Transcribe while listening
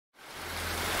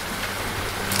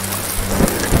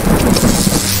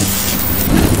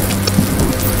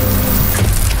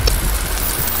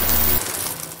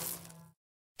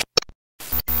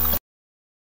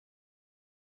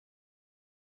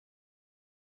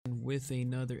with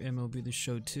another MLB The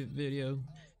Show tip video.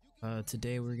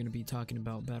 Today we're going to be talking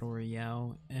about Battle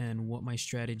Royale and what my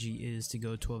strategy is to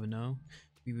go 12-0.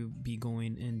 We will be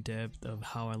going in depth of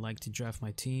how I like to draft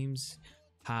my teams,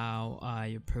 how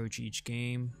I approach each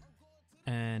game,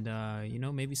 and you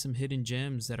know, maybe some hidden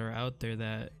gems that are out there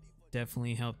that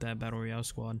definitely help that Battle Royale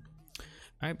squad.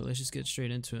 Alright, but let's just get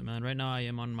straight into it, man. Right now I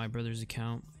am on my brother's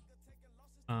account.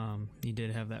 He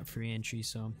did have that free entry,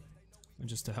 so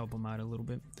just to help him out a little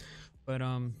bit. But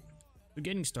we're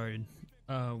getting started.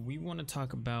 We want to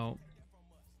talk about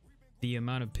the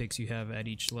amount of picks you have at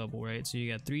each level, right? So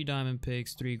you got 3 diamond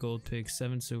picks, 3 gold picks,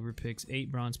 7 silver picks,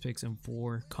 8 bronze picks, and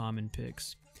 4 common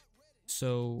picks.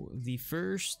 So the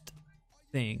first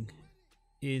thing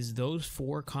is those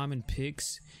 4 common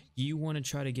picks, you want to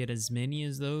try to get as many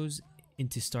as those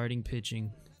into starting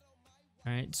pitching.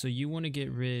 All right, so you want to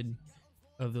get rid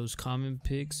of those common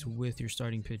picks with your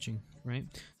starting pitching, right?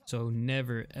 So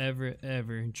never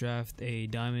ever draft a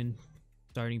diamond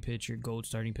starting pitcher, gold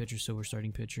starting pitcher, silver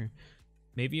starting pitcher,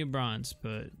 maybe a bronze,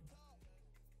 but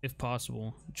if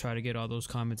possible try to get all those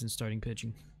commons in starting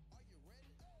pitching.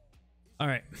 All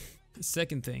right,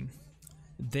 second thing,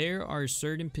 there are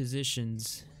certain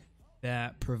positions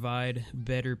that provide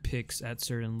better picks at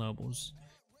certain levels.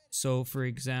 So for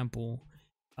example,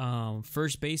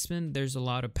 first baseman, there's a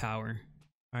lot of power.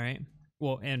 All right,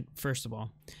 well, and first of all,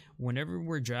 whenever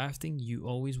we're drafting, you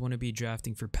always want to be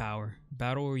drafting for power.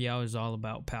 Battle Royale is all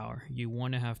about power. You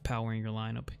want to have power in your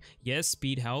lineup. Yes,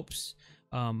 speed helps.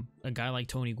 A guy like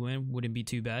Tony Gwynn wouldn't be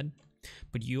too bad,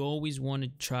 but you always want to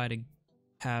try to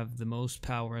have the most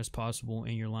power as possible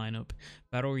in your lineup.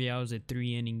 Battle Royale is a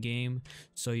 3-inning game,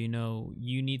 so you know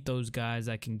you need those guys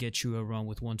that can get you a run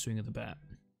with one swing of the bat.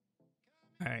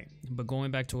 Alright, but going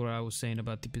back to what I was saying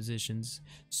about the positions,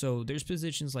 so there's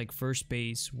positions like first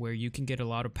base where you can get a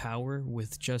lot of power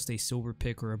with just a silver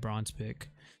pick or a bronze pick.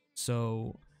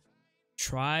 So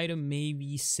try to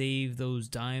maybe save those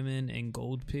diamond and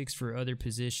gold picks for other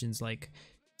positions like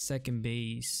second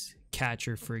base,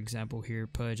 catcher, for example here,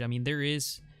 Pudge. I mean, there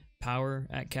is power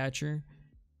at catcher,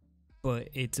 but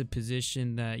it's a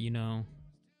position that, you know,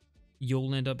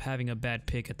 you'll end up having a bad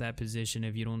pick at that position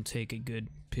if you don't take a good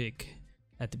pick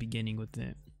at the beginning with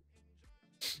it.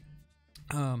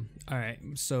 All right,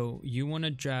 so you want to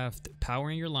draft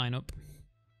power in your lineup.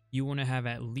 You want to have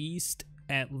at least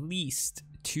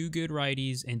 2 good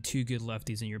righties and 2 good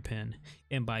lefties in your pen,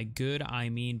 and by good I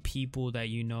mean people that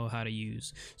you know how to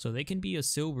use. So they can be a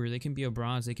silver, they can be a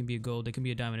bronze, they can be a gold, they can be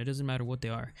a diamond. It doesn't matter what they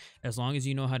are, as long as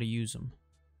you know how to use them,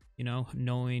 you know,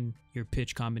 knowing your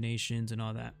pitch combinations and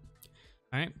all that.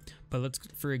 All right, but let's,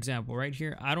 for example, right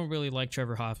here, I don't really like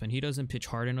Trevor Hoffman. He doesn't pitch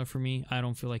hard enough for me. I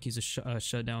don't feel like he's a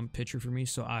shutdown pitcher for me,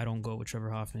 so I don't go with Trevor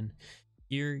Hoffman.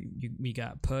 Here, we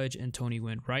got Pudge and Tony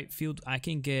Gwynn. Right field, I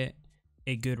can get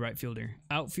a good right fielder.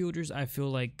 Outfielders, I feel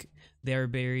like they're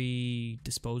very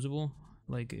disposable,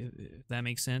 like, if that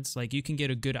makes sense. Like, you can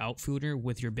get a good outfielder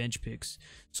with your bench picks.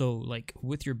 So, like,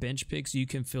 with your bench picks, you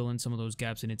can fill in some of those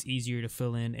gaps, and it's easier to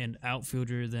fill in an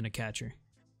outfielder than a catcher.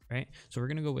 Right, so we're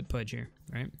gonna go with Pudge here,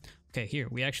 right? Okay, here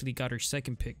we actually got our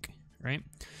second pick, right?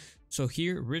 So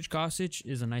here, Rich Gossage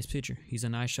is a nice pitcher. He's a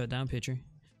nice shutdown pitcher.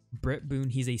 Brett Boone,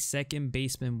 he's a second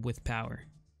baseman with power.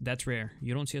 That's rare.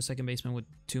 You don't see a second baseman with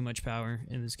too much power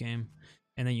in this game.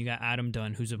 And then you got Adam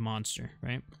Dunn, who's a monster,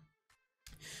 right?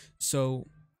 So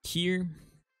here,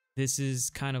 this is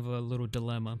kind of a little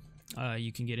dilemma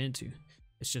you can get into.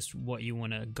 It's just what you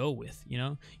want to go with, you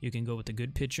know. You can go with a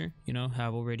good pitcher, you know,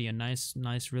 have already a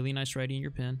really nice righty in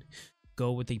your pen.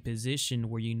 Go with a position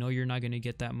where you know you're not going to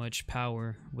get that much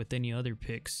power with any other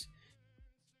picks.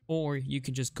 Or you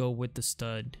can just go with the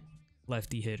stud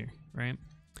lefty hitter, right?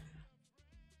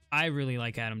 I really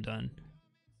like Adam Dunn.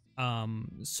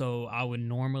 So I would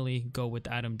normally go with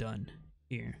Adam Dunn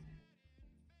here.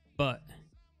 But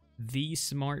the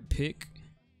smart pick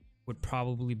would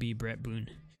probably be Brett Boone,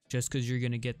 just because you're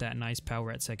going to get that nice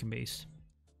power at second base.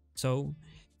 So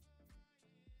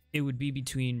it would be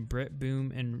between Brett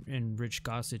Boone and Rich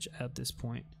Gossage at this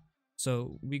point.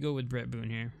 So we go with Brett Boone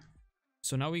here.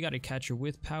 So now we got a catcher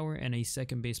with power and a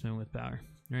second baseman with power,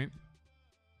 right?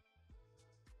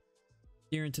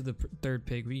 Here into the third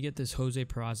pick, we get this Jose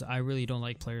Peraza. I really don't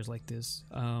like players like this.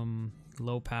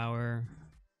 Low power.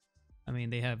 I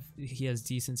mean, he has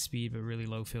decent speed, but really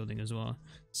low fielding as well.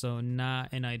 So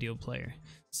not an ideal player.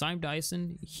 Sam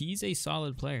Dyson, he's a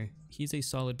solid player. He's a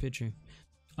solid pitcher.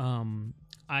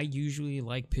 I usually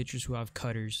like pitchers who have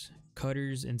cutters.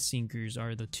 Cutters and sinkers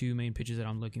are the 2 main pitches that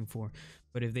I'm looking for.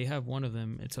 But if they have one of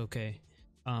them, it's okay.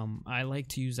 I like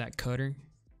to use that cutter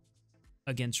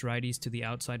against righties to the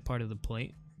outside part of the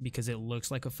plate, because it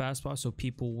looks like a fastball, so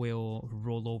people will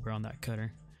roll over on that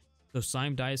cutter. So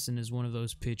Sam Dyson is one of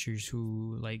those pitchers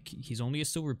who, like, he's only a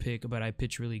silver pick, but I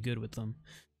pitch really good with them.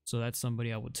 So that's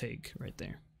somebody I would take right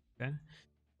there. Okay.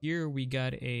 Here we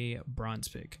got a bronze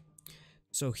pick.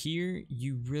 So here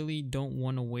you really don't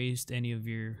want to waste any of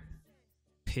your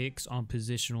picks on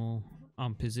positions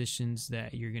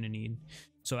that you're gonna need.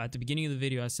 So at the beginning of the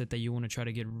video I said that you want to try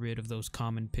to get rid of those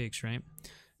common picks, right?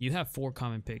 You have 4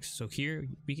 common picks. So here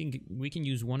we can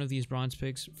use one of these bronze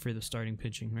picks for the starting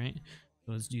pitching, right?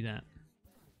 So let's do that.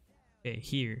 Okay,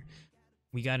 here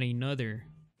we got another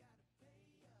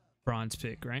bronze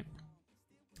pick, right?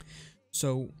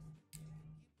 So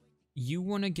you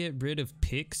want to get rid of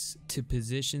picks to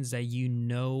positions that you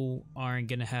know aren't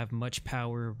going to have much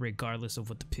power regardless of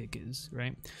what the pick is,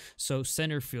 right? So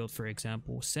center field, for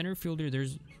example. Center fielder,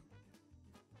 there's...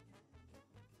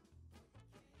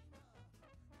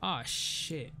 Ah,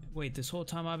 shit. Wait, this whole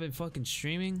time I've been fucking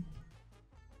streaming?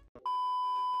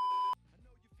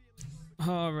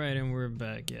 Alright, and we're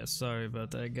back. Yeah, sorry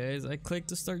about that, guys. I clicked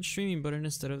the start streaming button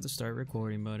instead of the start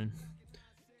recording button.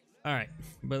 Alright,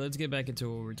 but let's get back into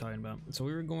what we're talking about. So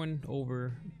we were going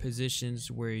over positions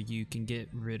where you can get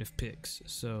rid of picks.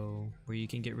 So where you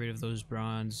can get rid of those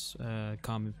bronze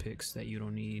common picks that you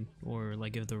don't need, or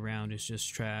like if the round is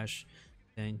just trash,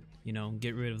 then you know,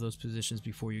 get rid of those positions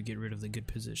before you get rid of the good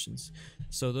positions.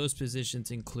 So those positions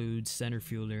include center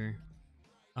fielder,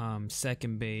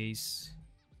 second base,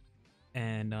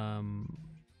 and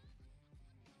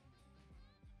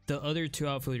the other 2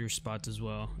 outfielder spots as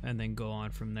well, and then go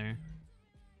on from there.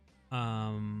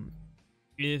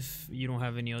 If you don't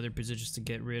have any other positions to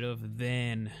get rid of,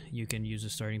 then you can use a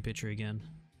starting pitcher again.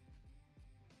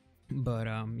 But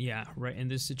yeah, right in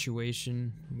this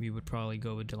situation we would probably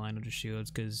go with Delino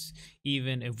DeShields, because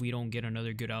even if we don't get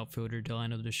another good outfielder,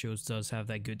 Delino DeShields does have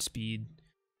that good speed.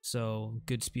 So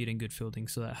good speed and good fielding,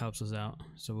 so that helps us out.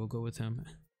 So we'll go with him.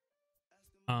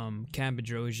 Cam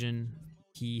Bedrosian,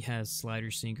 he has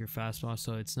slider, sinker, fastball,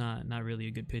 so it's not really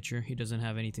a good pitcher. He doesn't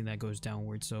have anything that goes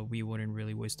downward, so we wouldn't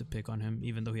really waste a pick on him,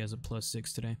 even though he has a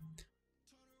 +6 today.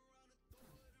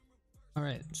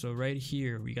 Alright, so right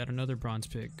here we got another bronze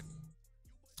pick.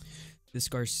 This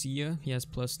Garcia, he has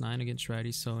 +9 against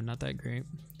righties, so not that great.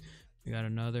 We got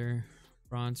another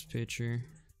bronze pitcher,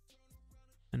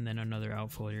 and then another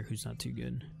outfielder who's not too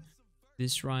good.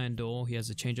 This Ryan Dole, he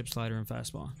has a changeup, slider, and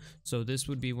fastball. So this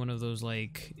would be one of those,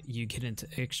 like, you get into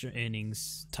extra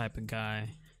innings type of guy.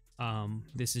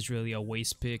 This is really a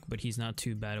waste pick, but he's not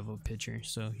too bad of a pitcher,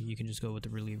 so you can just go with the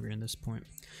reliever in this point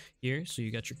here. So you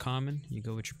got your common, you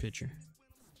go with your pitcher.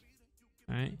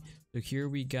 Alright, so here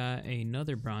we got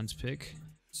another bronze pick.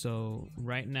 So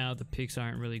right now the picks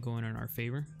aren't really going in our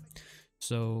favor.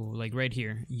 So like right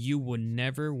here, you would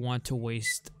never want to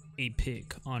waste a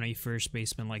pick on a first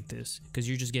baseman like this, because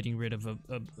you're just getting rid of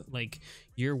like,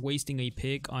 you're wasting a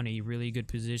pick on a really good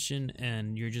position,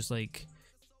 and you're just like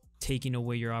taking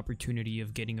away your opportunity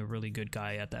of getting a really good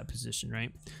guy at that position,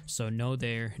 right? So no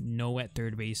there, no at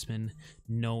third baseman,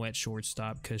 no at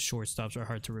shortstop, because shortstops are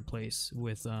hard to replace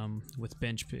with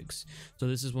bench picks. So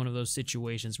this is one of those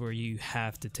situations where you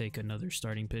have to take another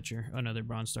starting pitcher, another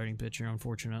bronze starting pitcher,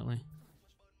 unfortunately.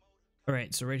 All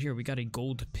right, so right here we got a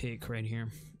gold pick right here.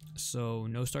 So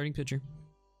no starting pitcher.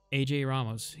 AJ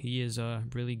Ramos, he is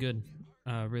really good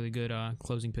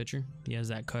closing pitcher. He has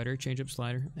that cutter, changeup,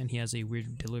 slider, and he has a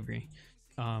weird delivery.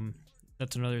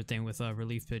 That's another thing with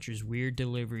relief pitchers. Weird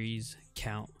deliveries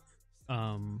count.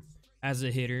 As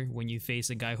a hitter, when you face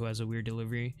a guy who has a weird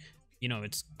delivery, you know,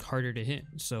 it's harder to hit.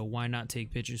 So why not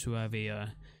take pitchers who have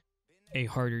a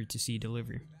harder to see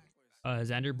delivery?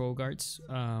 Xander Bogaerts,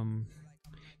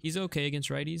 he's okay against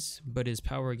righties, but his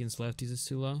power against lefties is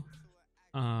too low.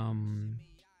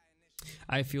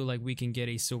 I feel like we can get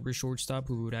a silver shortstop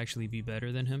who would actually be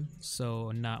better than him,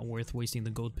 so not worth wasting the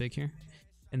gold pick here.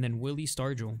 And then Willie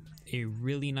Stargell, a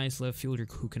really nice left fielder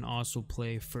who can also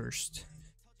play first.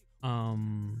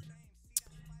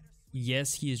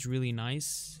 Yes, he is really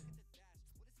nice,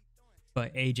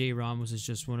 but AJ Ramos is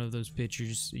just one of those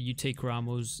pitchers. You take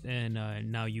Ramos, and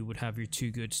now you would have your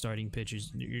 2 good starting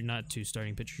pitchers. You're not 2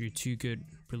 starting pitchers, you're 2 good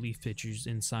relief pitchers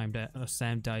in Sam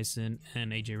Dyson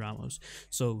and AJ Ramos.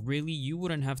 So really, you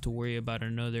wouldn't have to worry about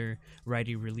another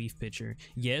righty relief pitcher.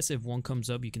 Yes, if one comes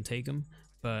up, you can take him,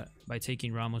 but by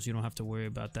taking Ramos, you don't have to worry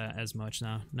about that as much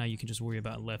now. Now you can just worry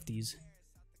about lefties.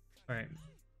 All right,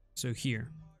 so here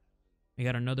I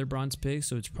got another bronze pick,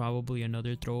 so it's probably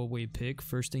another throwaway pick.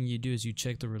 First thing you do is you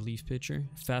check the relief pitcher.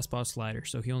 Fastball, slider,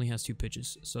 so he only has 2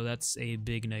 pitches, so that's a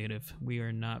big negative. We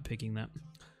are not picking that.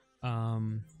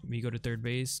 We go to third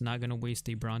base, not gonna waste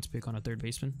a bronze pick on a third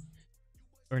baseman.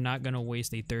 or not gonna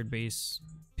waste a third base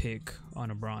pick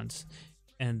on a bronze,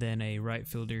 and then a right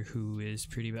fielder who is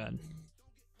pretty bad.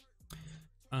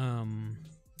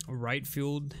 Right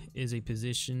field is a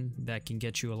position that can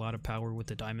get you a lot of power with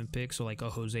the diamond pick, so like a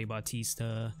Jose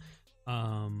Bautista.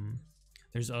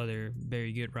 There's other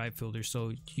very good right fielders,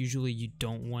 so usually you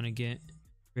don't want to get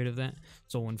rid of that.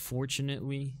 So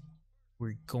unfortunately,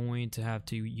 we're going to have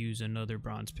to use another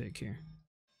bronze pick here.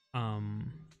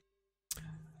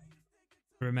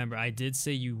 Remember, I did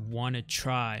say you want to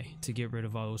try to get rid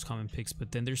of all those common picks,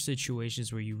 but then there's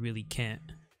situations where you really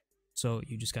can't, so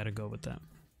you just got to go with that,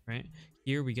 right?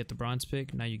 Here we get the bronze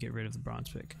pick, now you get rid of the bronze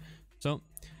pick. So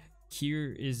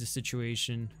here is the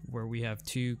situation where we have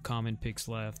 2 common picks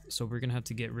left, so we're gonna have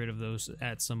to get rid of those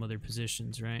at some other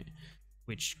positions, right?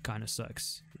 Which kind of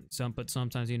sucks. But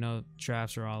sometimes, you know,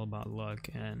 drafts are all about luck,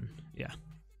 and yeah.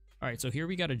 All right, so here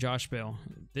we got a Josh Bell.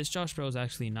 This Josh Bell is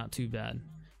actually not too bad.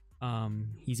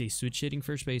 He's a switch hitting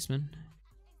first baseman.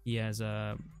 He has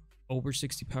over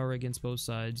 60 power against both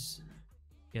sides.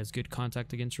 He has good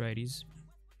contact against righties.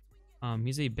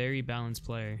 He's a very balanced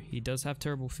player. He does have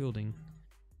terrible fielding.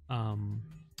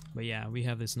 But yeah, we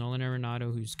have this Nolan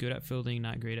Arenado who's good at fielding,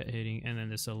 not great at hitting, and then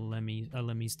this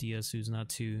Alemis Diaz who's not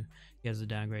too. He has a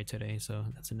downgrade today, so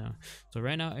that's a no. So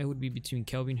right now it would be between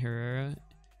Kelvin Herrera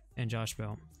and Josh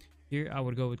Bell. Here I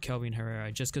would go with Kelvin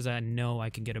Herrera just because I know I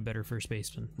can get a better first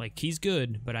baseman. Like, he's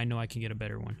good, but I know I can get a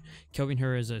better one. Kelvin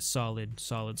Herrera is a solid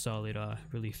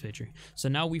relief pitcher. So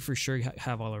now we for sure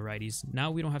have all our righties.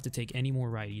 Now we don't have to take any more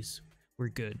righties. We're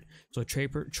good. So Troy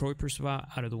Percival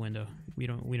out of the window. We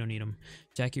don't need him.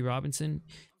 Jackie Robinson,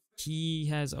 he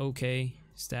has okay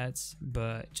stats,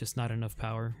 but just not enough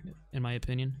power in my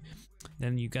opinion.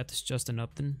 Then you got this Justin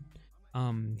Upton.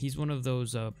 He's one of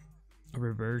those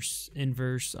inverse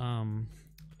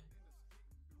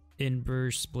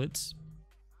splits.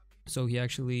 So he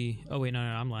actually, oh wait, no,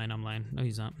 I'm lying. No,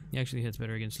 he's not. He actually hits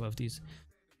better against lefties.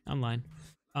 I'm lying.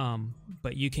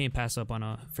 But you can't pass up on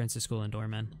a Francisco Lindor,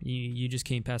 man. You just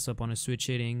can't pass up on a switch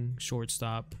hitting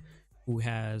shortstop who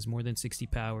has more than 60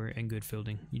 power and good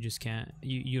fielding. You just can't.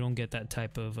 You don't get that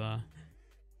type of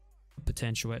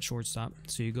potential at shortstop.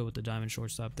 So you go with the diamond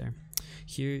shortstop there.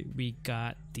 Here we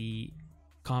got the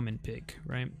common pick,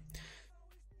 right?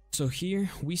 So here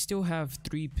we still have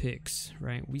 3 picks,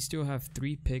 right? We still have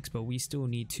 3 picks, but we still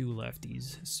need 2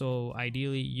 lefties. So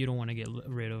ideally, you don't want to get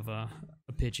rid of a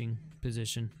pitching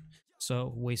position,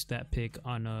 so waste that pick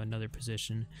on another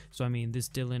position. So I mean, this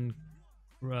Dylan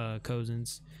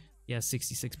Cousins, he has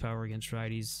 66 power against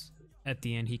righties. At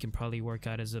the end, he can probably work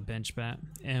out as a bench bat,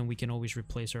 and we can always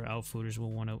replace our outfielders with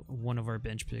one of our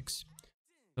bench picks.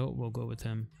 So we'll go with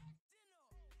him.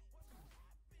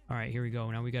 All right, here we go.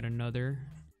 Now we got another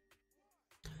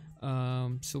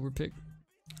silver pick.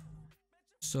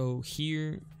 So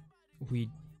here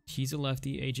he's a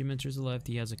lefty. AJ Minter's a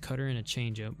lefty. He has a cutter and a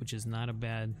changeup, which is not a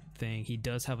bad thing. He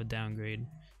does have a downgrade.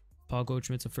 Paul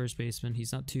Goldschmidt's a first baseman.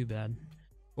 He's not too bad.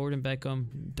 Gordon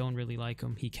Beckham, don't really like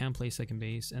him. He can play second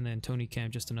base. And then Tony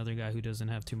Kemp, just another guy who doesn't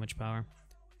have too much power.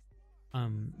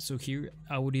 So here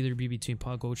I would either be between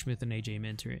Paul Goldschmidt and AJ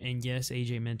Minter. And yes,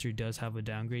 AJ Minter does have a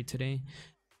downgrade today,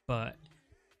 but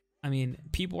I mean,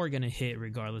 people are gonna hit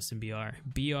regardless in BR.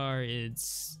 BR,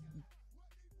 it's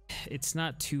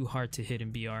not too hard to hit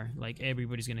in BR. Like,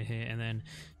 everybody's gonna hit, and then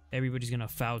everybody's gonna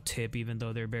foul tip even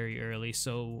though they're very early.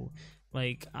 So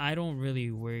like, I don't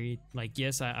really worry. Like,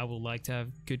 yes, I would like to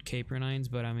have good K per nines,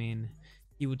 but I mean,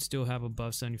 he would still have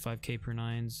above 75 K per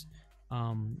nines.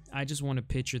 I just want a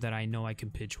pitcher that I know I can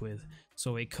pitch with.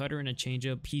 So a cutter and a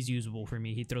changeup, he's usable for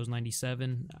me. He throws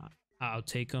 97. I'll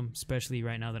take him, especially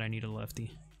right now that I need a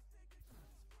lefty.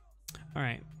 All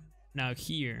right, now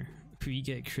here we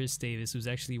get Chris Davis, who's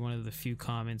actually one of the few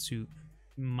comments who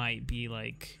might be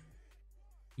like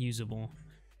usable.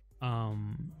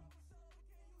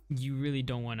 You really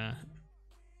don't want to.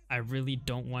 I really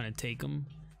don't want to take him,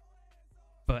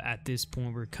 but at this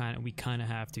point we kind of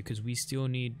have to, because we still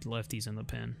need lefties in the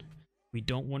pen. We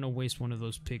don't want to waste one of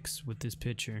those picks with this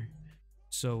pitcher,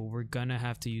 so we're gonna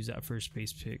have to use that first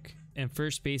base pick. And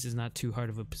first base is not too hard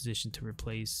of a position to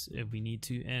replace if we need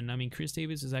to. And I mean, Chris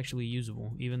Davis is actually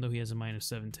usable, even though he has a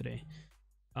 -7 today.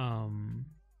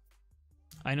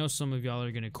 I know some of y'all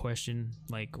are gonna question,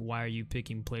 like, why are you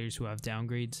picking players who have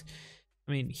downgrades?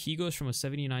 I mean, he goes from a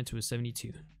 79 to a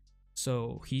 72,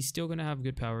 so he's still gonna have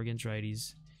good power against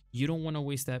righties. You don't want to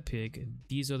waste that pick.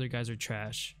 These other guys are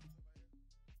trash.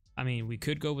 I mean, we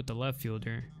could go with the left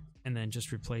fielder and then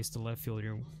just replace the left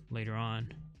fielder later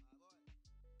on.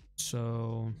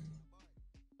 So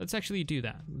let's actually do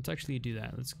that.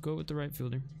 Let's go with the right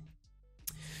fielder.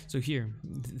 So here,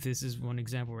 this is one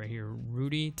example right here.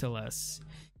 Rudy Teles.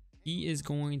 He is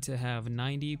going to have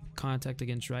 90 contact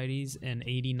against righties and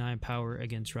 89 power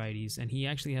against righties. And he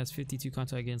actually has 52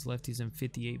 contact against lefties and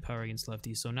 58 power against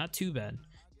lefties. So not too bad.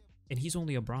 And he's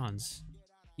only a bronze.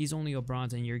 He's only a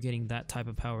bronze, and you're getting that type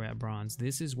of power at bronze.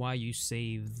 This is why you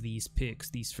save these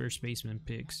picks, these first baseman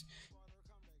picks,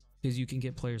 because you can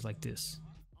get players like this.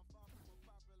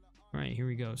 All right, here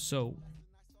we go. So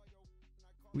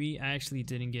we actually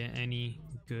didn't get any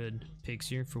good picks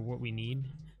here for what we need,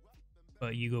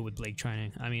 but you go with Blake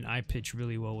Trinan. I mean, I pitch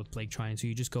really well with Blake Trinan, so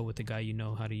you just go with the guy you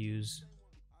know how to use.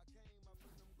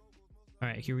 All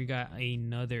right, here we got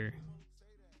another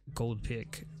gold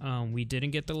pick. We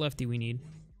didn't get the lefty we need.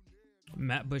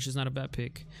 Matt Bush is not a bad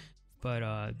pick,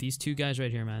 but these two guys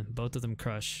right here, man, both of them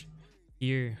crush.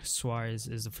 Here, Suarez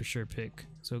is a for sure pick,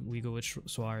 so we go with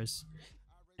Suarez.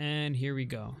 And here we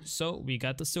go. So we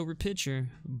got the silver pitcher,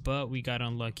 but we got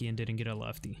unlucky and didn't get a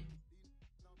lefty,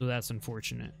 so that's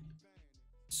unfortunate.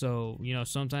 So, you know,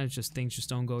 sometimes just things just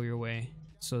don't go your way,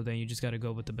 so then you just got to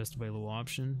go with the best available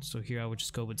option. So here I would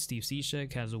just go with Steve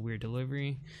Cishek. Has a weird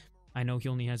delivery. I know he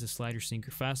only has a slider,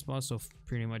 sinker, fastball, so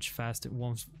pretty much fast at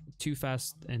one, two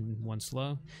fast and one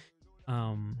slow.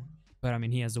 But I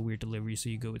mean, he has a weird delivery, so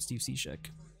you go with Steve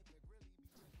Cishek.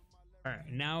 All right,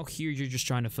 now here you're just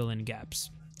trying to fill in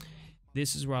gaps.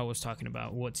 This is where I was talking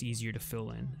about what's easier to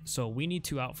fill in. So we need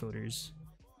two outfielders.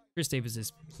 Chris Davis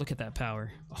is, look at that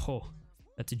power. Oh,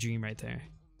 that's a dream right there.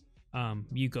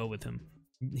 You go with him.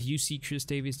 You see Chris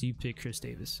Davis, you pick Chris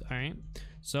Davis. All right,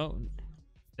 so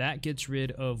that gets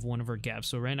rid of one of our gaps.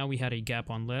 So right now we had a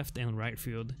gap on left and right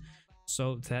field,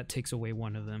 so that takes away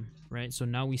one of them, right? So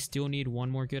now we still need one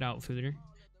more good outfielder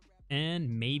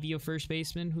and maybe a first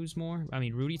baseman who's more. I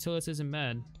mean, Rudy Tillis isn't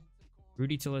bad.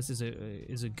 Rudy Tillis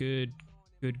is a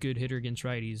good hitter against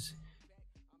righties,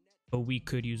 but we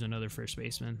could use another first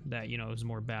baseman that, you know, is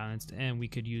more balanced, and we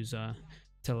could use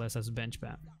Tillis as a bench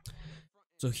bat.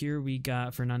 So here we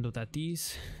got Fernando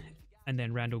Tatis, and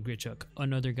then Randall Grichuk,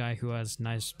 another guy who has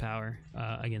nice power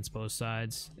against both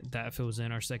sides. That fills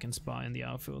in our second spot in the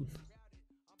outfield.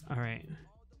 All right,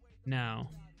 now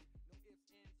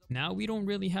we don't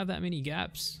really have that many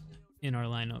gaps in our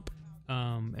lineup.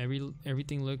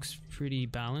 Everything looks pretty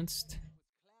balanced.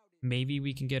 Maybe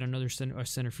we can get another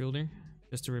center fielder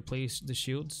just to replace the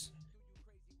Shields.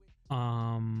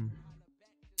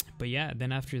 But yeah,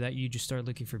 then after that, you just start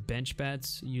looking for bench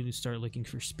bats. You start looking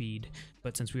for speed.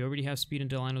 But since we already have speed in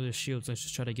Delano the Shields, let's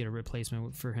just try to get a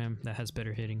replacement for him that has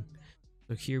better hitting.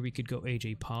 So here we could go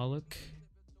AJ Pollock,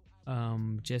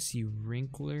 Jesse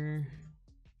Winkler,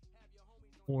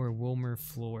 or Wilmer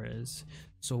Flores.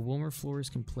 So Wilmer Flores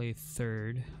can play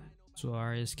third.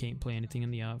 Suarez can't play anything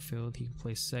in the outfield. He can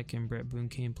play second. Brett Boone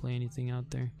can't play anything out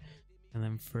there. And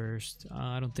then first,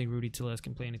 I don't think Rudy Tillis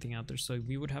can play anything out there, so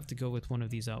we would have to go with one of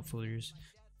these outfielders.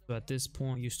 So at this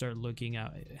point, you start looking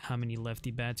at how many lefty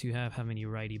bats you have, how many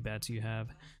righty bats you have.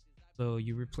 So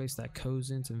you replace that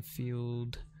Cousins and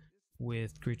field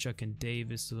with Grichuk and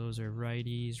Davis. So those are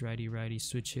righties, righty,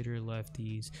 switch hitter,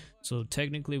 lefties. So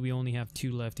technically, we only have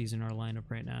two lefties in our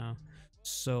lineup right now.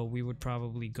 So we would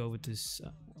probably go with this.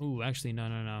 Oh, actually,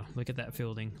 no. Look at that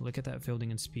fielding. Look at that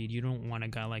fielding and speed. You don't want a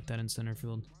guy like that in center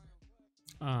field.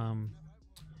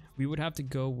 We would have to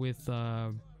go with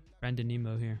Brandon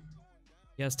Nimmo here.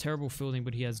 He has terrible fielding,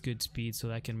 but he has good speed, so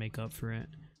that can make up for it.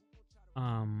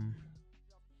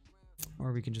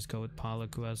 Or we can just go with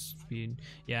Pollock, who has speed.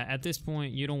 Yeah, at this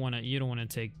point, you don't want to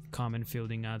take common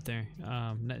fielding out there,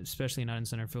 especially not in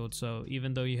center field. So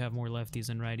even though you have more lefties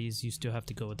and righties, you still have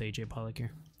to go with AJ Pollock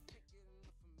here.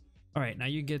 All right, now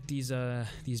you get these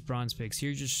bronze picks.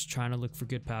 Here, you're just trying to look for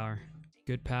good power.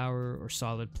 Good power or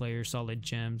solid player, solid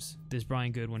gems. This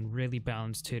Brian Goodwin, really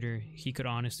balanced hitter. He could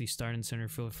honestly start in center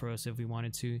field for us if we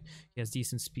wanted to. He has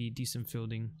decent speed, decent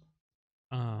fielding.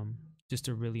 Just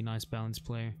a really nice balanced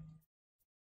player.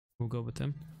 We'll go with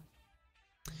him.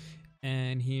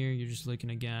 And here you're just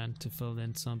looking again to fill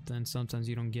in something. Sometimes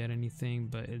you don't get anything,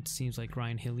 but it seems like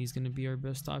Ryan Hilley's going to be our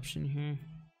best option here.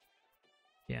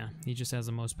 Yeah, he just has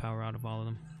the most power out of all of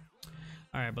them.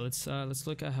 All right, but let's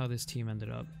look at how this team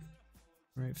ended up.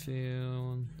 Right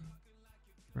field,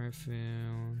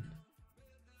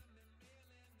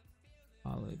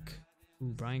 Pollock.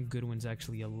 Ooh, Brian Goodwin's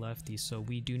actually a lefty, so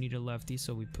we do need a lefty,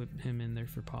 so we put him in there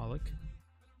for Pollock.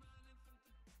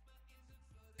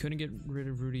 Couldn't get rid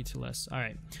of Rudy Tillis. All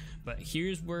right, but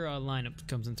here's where a lineup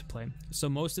comes into play. So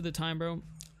most of the time, bro,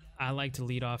 I like to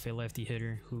lead off a lefty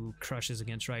hitter who crushes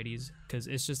against righties, because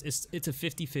it's a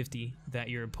 50-50 that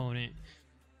your opponent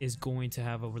is going to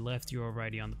have a lefty or a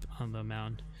righty on the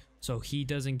mound. So he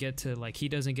doesn't get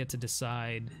to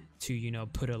decide to, you know,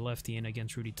 put a lefty in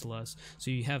against Rudy Tellez.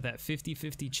 So you have that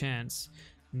 50-50 chance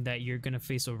that you're gonna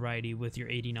face a righty with your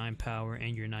 89 power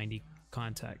and your 90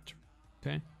 contact.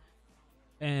 Okay.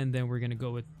 And then we're gonna go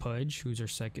with Pudge, who's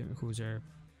our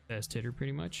best hitter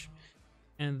pretty much.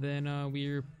 And then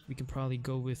we can probably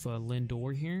go with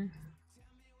Lindor here.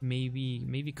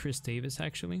 Maybe Chris Davis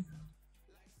actually.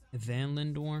 Then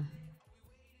Lindor.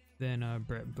 Then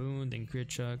Brett Boone, then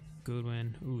Grichuk,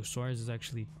 Goodwin. Ooh, Suarez is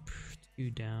actually 2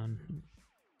 down.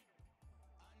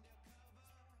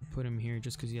 Put him here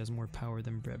just because he has more power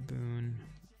than Brett Boone.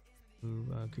 Ooh,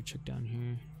 Grichuk down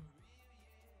here.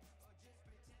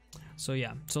 So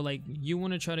yeah, so like you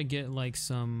want to try to get like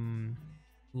some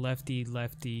lefty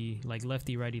righty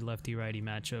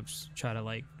matchups. Try to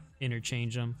like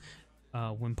interchange them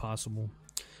when possible.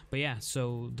 But yeah,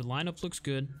 so the lineup looks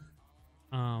good.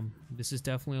 This is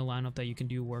definitely a lineup that you can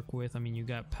do work with. I mean, you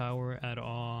got power at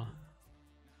all.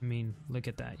 I mean, look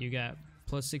at that. You got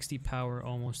plus 60 power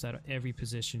almost at every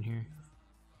position here,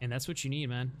 and that's what you need,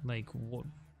 man. Like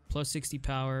plus 60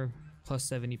 power, plus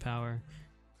 70 power.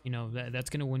 You know, that's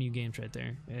gonna win you games right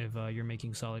there if you're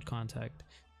making solid contact.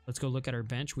 Let's go look at our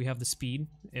bench. We have the speed.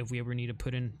 If we ever need to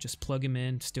put in, just plug him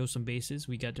in, steal some bases.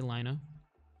 We got Delina,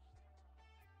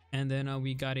 and then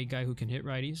we got a guy who can hit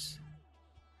righties.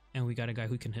 And we got a guy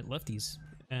who can hit lefties,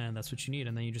 and that's what you need.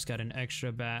 And then you just got an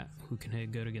extra bat who can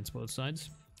hit good against both sides.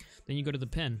 Then you go to the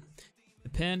pen. The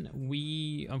pen,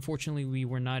 unfortunately we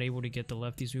were not able to get the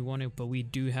lefties we wanted, but we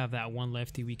do have that one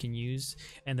lefty we can use.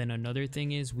 And then another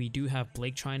thing is we do have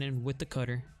Blake Trinan with the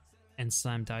cutter and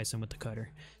Sam Dyson with the cutter.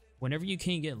 Whenever you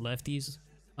can't get lefties,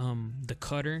 the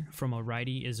cutter from a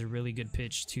righty is a really good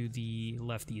pitch to the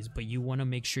lefties, but you want to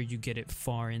make sure you get it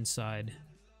far inside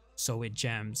so it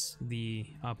jams the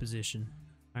opposition.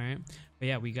 All right, but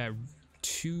yeah, we got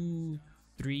 2,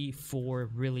 3, 4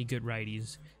 really good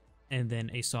righties and then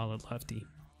a solid lefty.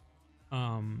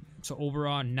 So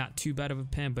overall, not too bad of a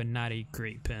pen, but not a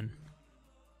great pen.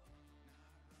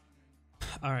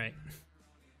 All right,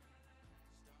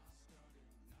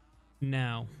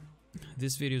 now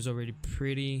this video is already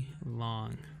pretty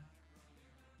long,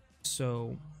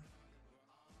 so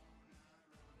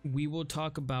we will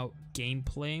talk about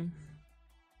gameplay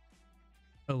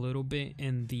a little bit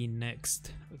in the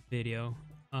next video.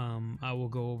 I will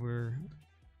go over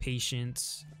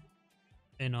patience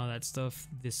and all that stuff.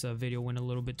 This video went a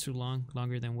little bit too long,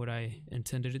 longer than what I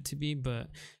intended it to be, but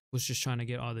was just trying to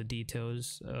get all the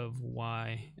details of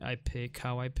why I pick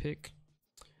how I pick.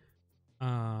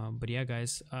 But yeah,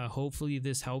 guys, hopefully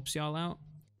this helps y'all out.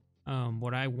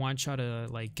 What I want y'all to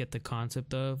like get the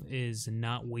concept of is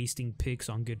not wasting picks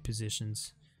on good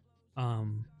positions.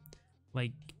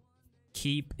 Like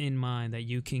keep in mind that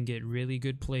you can get really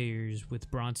good players with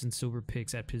bronze and silver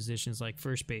picks at positions like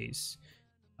first base,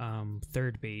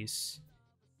 third base,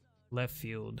 left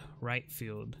field, right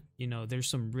field. You know, there's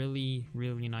some really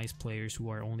nice players who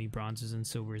are only bronzes and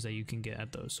silvers that you can get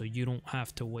at those, so you don't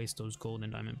have to waste those gold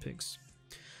and diamond picks.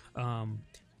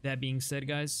 That being said,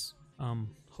 guys,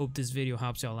 hope this video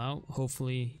helps y'all out.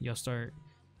 Hopefully y'all start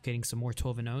getting some more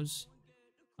 12-0s.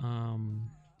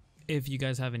 If you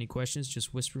guys have any questions,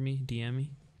 just whisper me, DM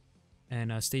me,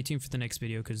 and stay tuned for the next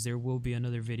video because there will be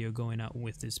another video going out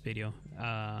with this video.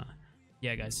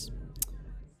 Yeah, guys,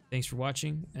 thanks for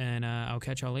watching, and I'll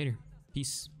catch y'all later.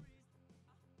 Peace.